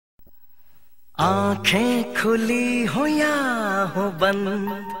आंखें खुली हो या हो बंद.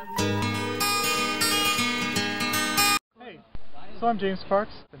 Hey, so I'm James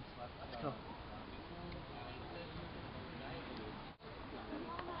Parks. Let's go.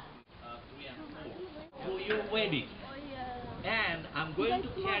 So you're ready, and I'm going to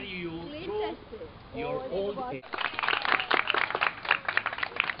carry you through your old age.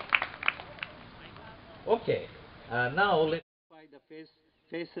 Okay, now let's try the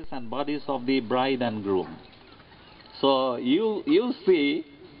faces and bodies of the bride and groom. So you see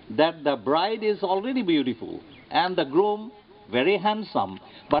that the bride is already beautiful and the groom very handsome,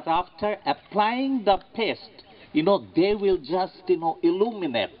 but after applying the paste, they will just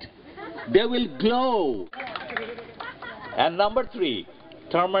illuminate. They will glow. And number 3,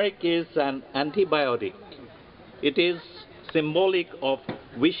 turmeric is an antibiotic. It is symbolic of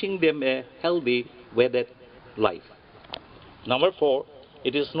wishing them a healthy wedded life. Number 4,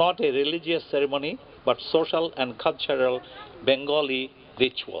 it is not a religious ceremony but social and cultural Bengali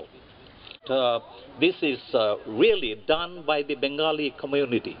ritual. This is really done by the Bengali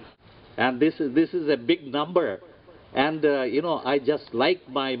community, and this is a big number. And I just like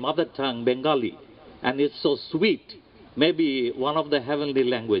my mother tongue Bengali, and it's so sweet, maybe one of the heavenly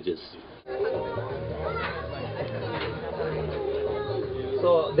languages.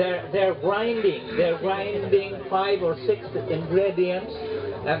 So they're grinding 5 or 6 ingredients,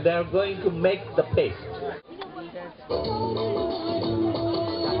 and they're going to make the paste.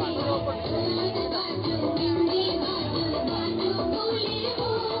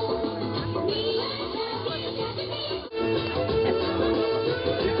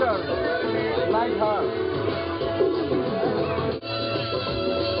 Richard, like her.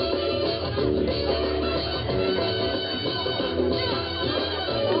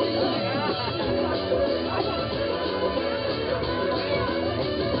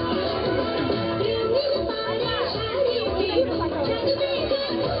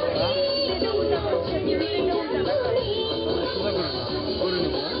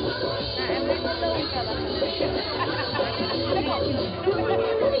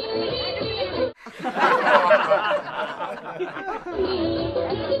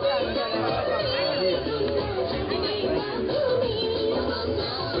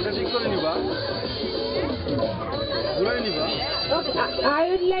 I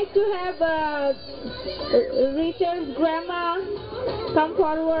would like to have Richard's grandma come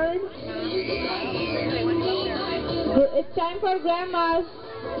forward. It's time for grandmas.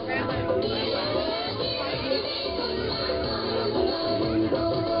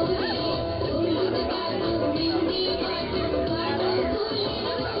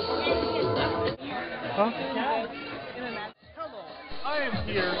 Huh? I am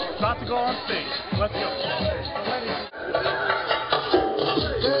here not to go on stage. Let's go.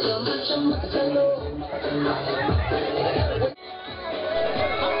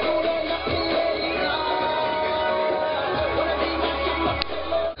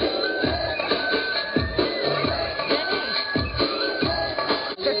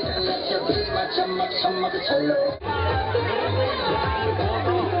 Hello.